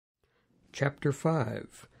Chapter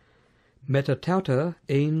 5 Metatauta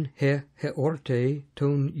ein heorte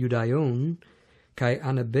ton Judaion, kai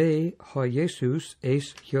anabe ha Jesus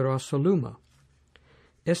eis Hierosoluma.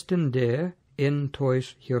 Estende in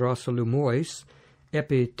tois Hierosolumois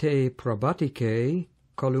epi te probatike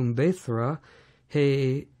columbethra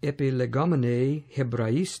he epilegomene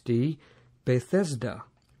Hebraisti Bethesda,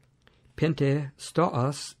 pente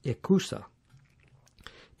stoas ekusa.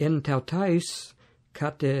 En tautais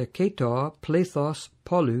kateketo plethos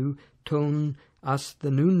polu ton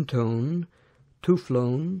asthenunton,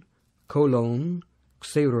 tuflon, kolon,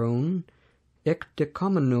 xeron,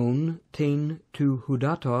 ektekomenon ten tu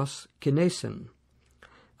hudatos kinesen.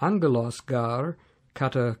 Angelos gar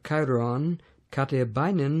kata kairon kate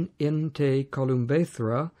bainen in te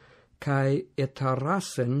columbethra kai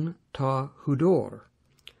etarasen ta hudor.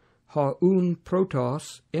 Ha un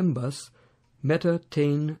protos imbus meta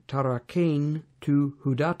ten tarakein tu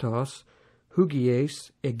hudatos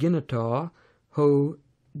hugies eginata ho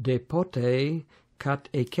depote kat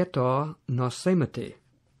eketa nosemete.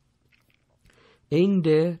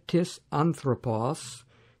 Einde tis anthropos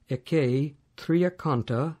eke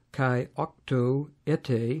triaconta kai octo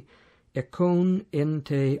ete ekon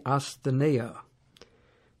ente asthenea.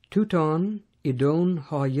 Tuton idon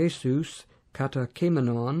ha Jesus kata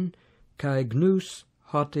kemenon kai gnus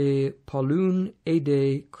hate polun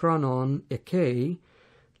ede chronon eke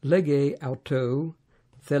lege auto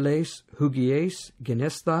theles hugies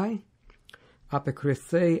genesthai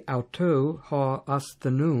apokrythei auto ha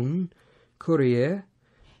asthenun curie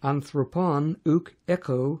anthropon uk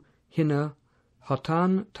echo hina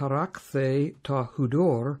hatan tarakthe ta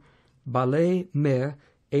hudor bale me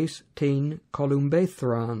eis ten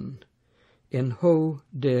columbethran in ho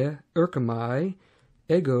de urkamai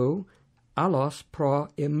ego alos pro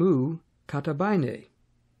emu katabaine.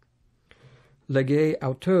 Lege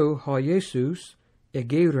auto ha Jesus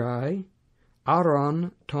egerai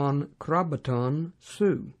aron ton krabaton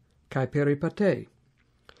su kai peripate.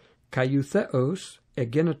 Kai eutheos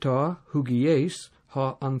egenata hugies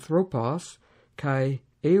ha anthropos kai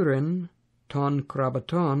erin ton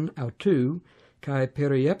krabaton autu kai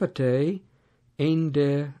periepate ein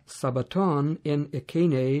de sabaton in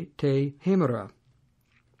ekene te hemera.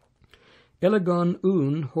 Elegon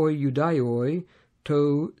un hoi judaioi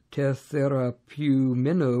to te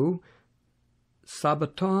therapeumeno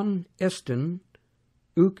sabaton esten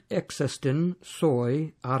uk exesten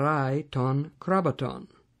soi arai ton krabaton.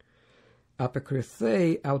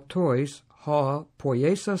 Apokrythei autois ha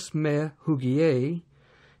poiesas me hugiei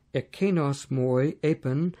ekenos moi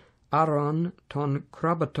epen aron ton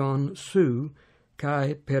krabaton su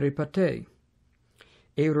kai peripate.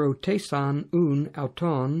 Erotesan un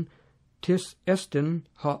auton tis esten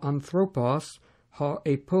ha anthropos ha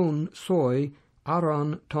epon soi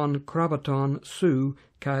aron ton krabaton su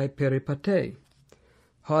kai peripate.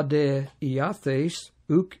 Ha de iathes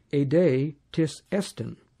uk ede tis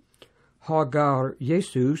esten. Ha gar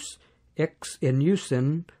Jesus ex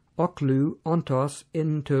enusen oclu ontos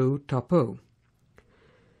into tapo.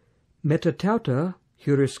 Metatauta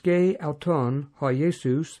huriske auton ha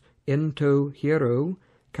Jesus into hiero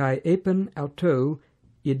kai epen auto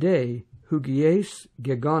ide hugies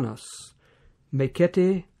gegonos,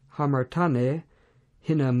 mekete hamartane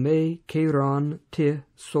hina me keiron te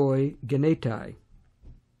soi genetai.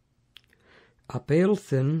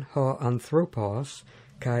 Apelthin ha anthropos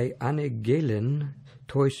kai anegelen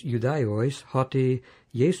tois judaios hoti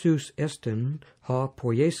Jesus esten ha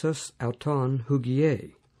poiesas auton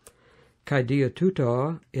hugie. Kai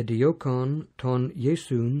diatuta ediokon ton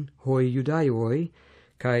Jesun hoi judaioi,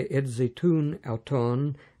 kai edzetun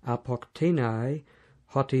auton apoktenai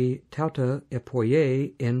hoti tauta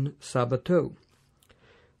epoie in sabato.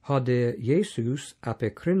 Ha de Jesus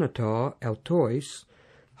apekrinata autois,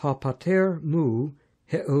 ha pater mu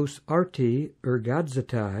heos arti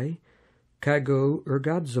ergadzetai, kago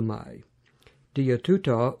ergadzomai.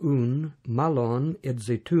 Diatuta un malon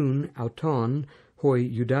edzetun auton hoi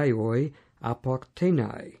judaioi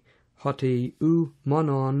apoktenai, hoti u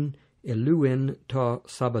monon eluin ta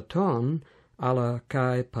sabaton, ala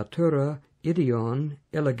kai patura idion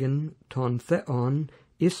elegin ton theon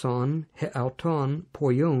ison he auton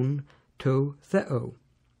poion to theo.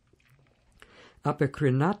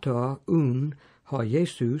 Apokrinata un ha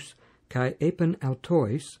Jesus kai epen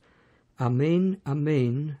autois, amen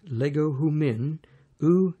amen lego humin,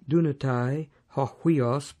 u dunatai ha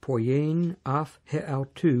huios poien af he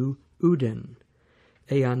autu uden,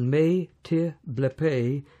 ean me te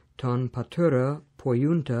blepe ton patura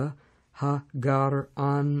poiunta ha gar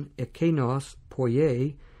an ekenos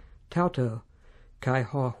poie tauta, kai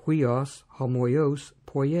ha huios homoios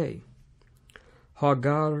poie.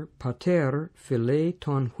 Hagar pater phile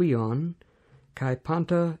ton huion, kai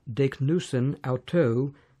panta deknusen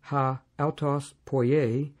auto ha autos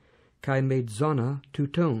poie, kai medzona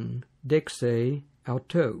tuton dexe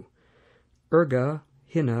auto, erga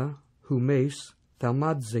hina humes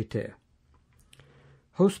thalmadzete.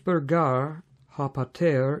 Hosper gar ha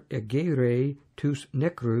pater egere tus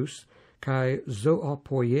necrus, kai zoa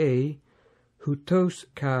poie, hutos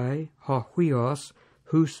kai ha huios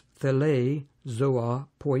hus thele zoa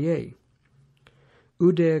poie.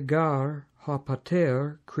 Ude gar ha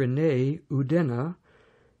pater crine udena,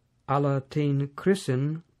 ala ten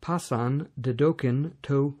chrisen passan dedoken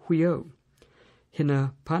to huio.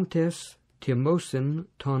 Hina pantes timosen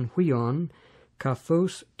ton huion,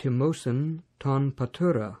 kathos timosen ton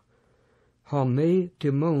patura. Ha me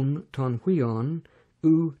timon ton huion,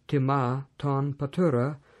 u tima ton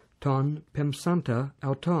patura, ton pemsanta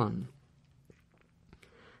auton.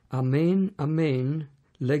 Amen, amen,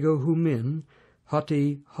 lego humin,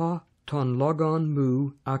 hoti ha ton logon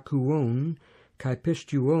mu akuon, kai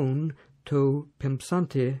pistuon to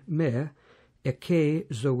pemsante me, eke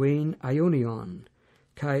zoen ionion,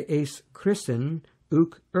 kai es chrisen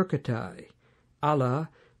uk erkatai, ala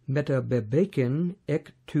meta bebeken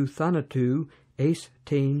ek tu thanatu es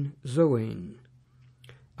ten zoen.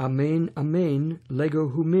 Amen, amen, lego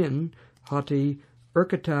humin, hoti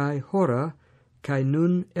erkatai hora, kai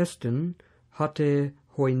nun esten, hate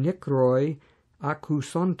hoi necroi,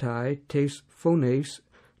 accusontai tes phones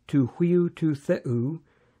tu huiu tu theu,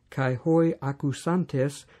 kai hoi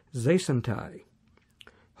accusantes zesantai.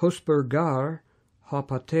 Hosper gar, ha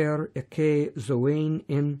pater eke zoen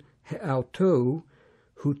in heauto,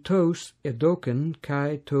 hutos edoken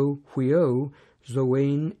kai to huio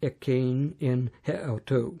zoen eken in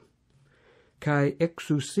heauto. Kai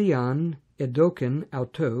exousian edoken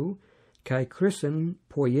auto, kai chrisen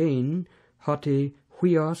poien hoti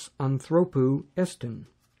huios anthropu esten.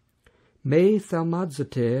 Me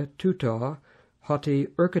thalmadzete tuta hoti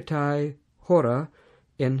erkatai hora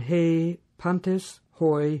en he pantes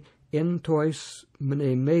hoi entois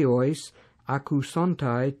mnemeois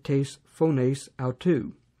accusontai tes phones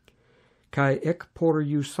autu. Kai ek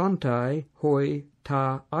poriusontai hoi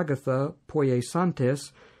ta agatha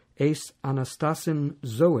poiesantes es anastasin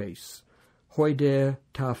zoes, hoi de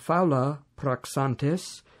ta faula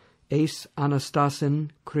praxantes es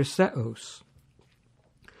anastasin chryseos.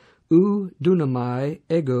 U dunamai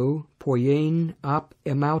ego poien ap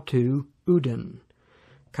emautu uden,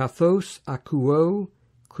 kathos akuo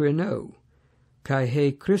crino, kai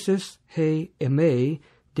he chrysis he eme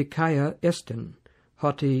dikaya esten,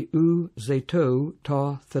 hoti u zeto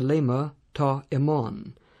ta thelema ta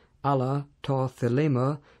emon, ala ta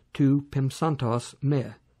thelema tu pemsantos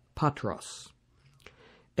me, patros.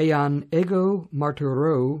 Ean ego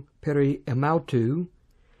martyro peri emautu,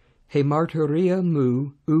 he martyria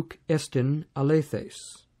mu uk esten alethes.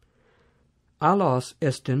 Alos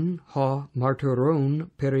esten ha martyron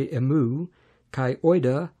peri emu, kai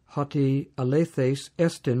oida hoti alethes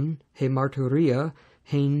esten he martyria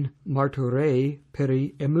hen martyre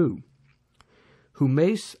peri emu.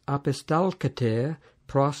 Humes apestalkete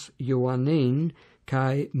pros Ioannein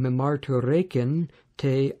kai memartyreken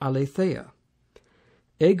te alethea.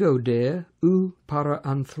 Ego de u para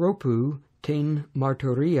anthropu ten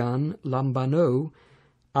martyrian lambano,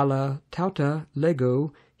 ala tauta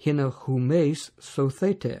lego hina humes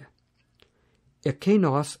sothete.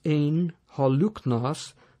 Ekenos ein ha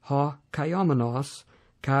luknos ha kaiamenos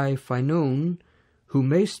kai phainon,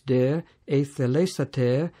 humes de e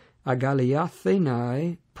thelesate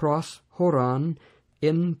agaliathenai pros horan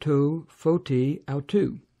into photi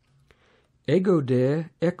autu. Ego de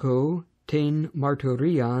echo ten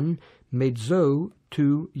martyrian medzo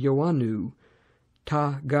tu Ioannu,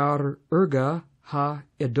 ta gar erga ha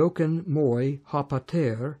edoken moi ha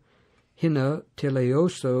pater, hina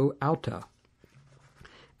teleoso auta.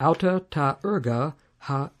 Auta ta erga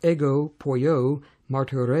ha ego poio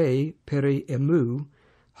martyre peri emu,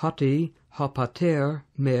 hoti ha pater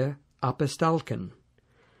me apestalken.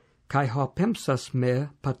 Kai ha pempsas me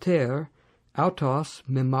pater, autos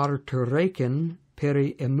me martyreken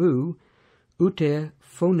peri emu, ute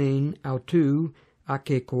phonein autu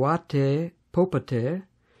akequate popate,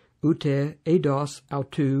 ute eidos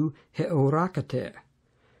autu heoracate.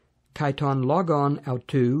 Kai ton logon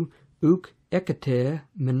autu uk ekete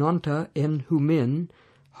menonta en humin,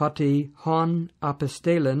 hoti hon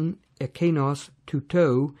apostelen ekenos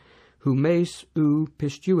tuto, humes u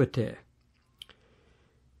pistuete.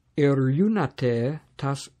 Eriunate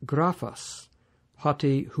tas graphos,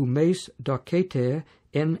 hoti humes docete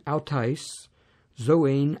en autais,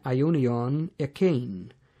 zoen ionion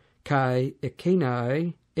ekein, kai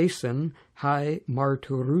ekenai esen hai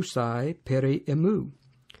marturusai peri emu,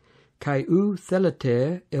 kai u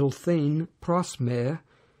thelete elthein prosme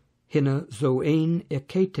hina zoein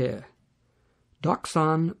ekete,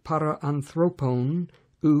 doxan para anthropon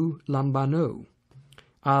u lambano,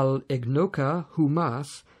 al egnoka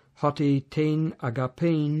humas hoti tein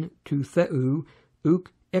agapein tu theu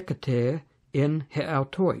uk ekete in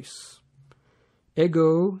heautois.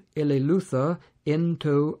 Ego elelutha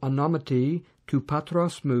into anomati tu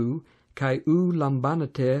patros mu, kai u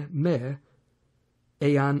lambanate me,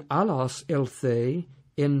 ean alos elthe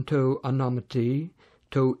into anomati,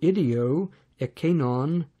 to idio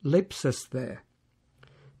ekenon lepsesthe.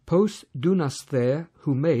 Pos dunasthe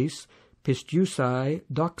humes pistiusai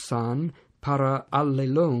doxan para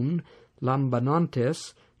allelon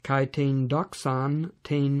lambanantes, kai tein doxan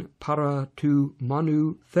tein para tu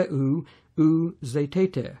manu theu u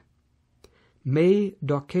zetete. Me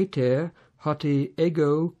docete hoti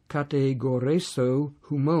ego categoreso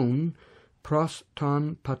humon pros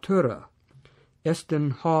ton patura,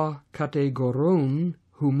 esten ha categoron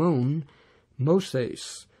humon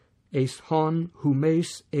moses, es hon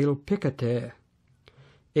humes el picate,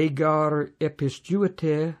 egar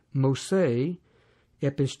epistuete mose,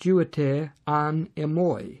 epistuete an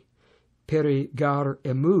emoi, peri gar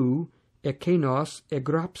emu ekenos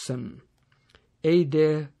egrapsen,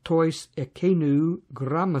 de tois ekenu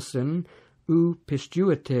gramasen u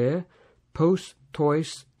pistuete pos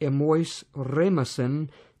tois emois remasen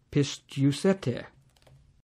pistiusete.